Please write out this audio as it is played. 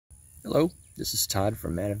Hello, this is Todd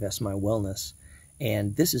from Manifest My Wellness,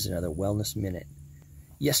 and this is another Wellness Minute.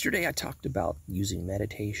 Yesterday I talked about using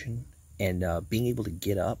meditation and being able to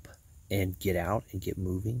get up and get out and get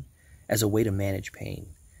moving as a way to manage pain.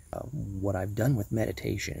 What I've done with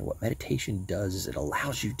meditation, and what meditation does, is it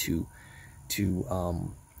allows you to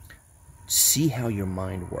see how your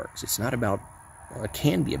mind works. It's not about, well, it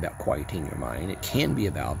can be about quieting your mind. It can be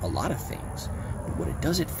about a lot of things. But what it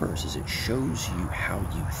does at first is it shows you how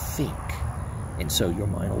you think. And so your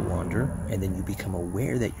mind will wander, and then you become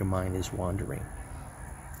aware that your mind is wandering.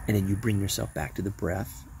 And then you bring yourself back to the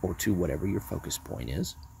breath or to whatever your focus point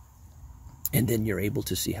is. And then you're able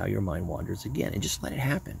to see how your mind wanders again, and just let it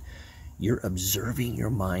happen. You're observing your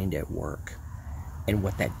mind at work. And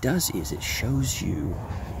what that does is it shows you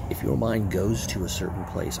if your mind goes to a certain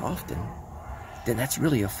place often, then that's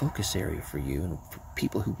really a focus area for you. And for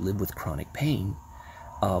people who live with chronic pain,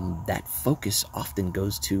 that focus often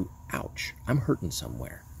goes to, ouch, I'm hurting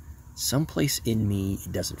somewhere. Someplace in me,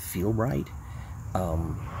 it doesn't feel right.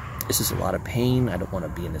 This is a lot of pain. I don't want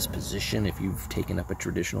to be in this position. If you've taken up a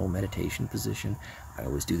traditional meditation position, I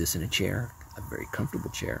always do this in a chair, a very comfortable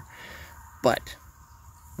chair. But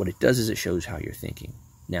what it does is it shows how you're thinking.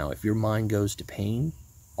 Now, if your mind goes to pain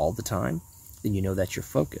all the time, then you know that's your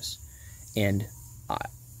focus. And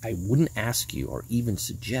I wouldn't ask you or even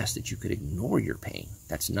suggest that you could ignore your pain.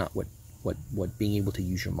 That's not what being able to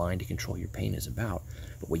use your mind to control your pain is about.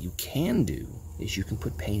 But what you can do is you can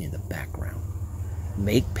put pain in the background.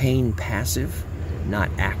 Make pain passive, not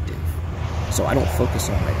active. So I don't focus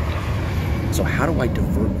on my pain. So how do I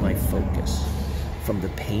divert my focus from the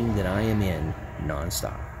pain that I am in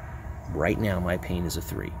nonstop? Right now, my pain is a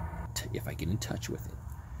 3, if I get in touch with it.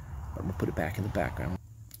 I'm going to put it back in the background.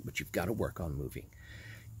 But you've got to work on moving.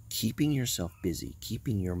 Keeping yourself busy,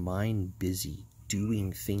 keeping your mind busy,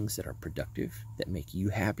 doing things that are productive, that make you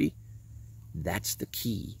happy, that's the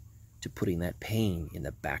key to putting that pain in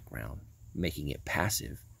the background, making it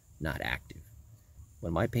passive, not active.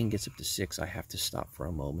 When my pain gets up to 6, I have to stop for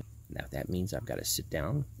a moment. Now, that means I've got to sit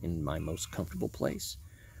down in my most comfortable place,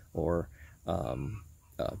 or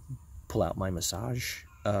pull out my massage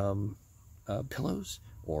pillows,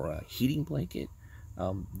 or a heating blanket.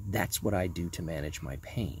 That's what I do to manage my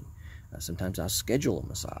pain. Sometimes I'll schedule a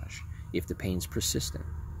massage if the pain's persistent.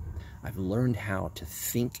 I've learned how to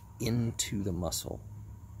think into the muscle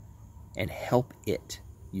and help it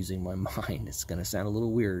using my mind. It's going to sound a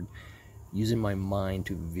little weird, using my mind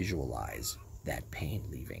to visualize that pain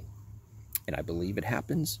leaving. And I believe it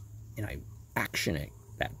happens, and I action it,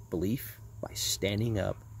 that belief, by standing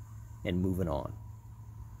up and moving on.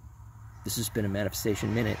 This has been a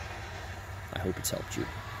Manifestation Minute. I hope it's helped you.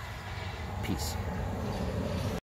 Peace.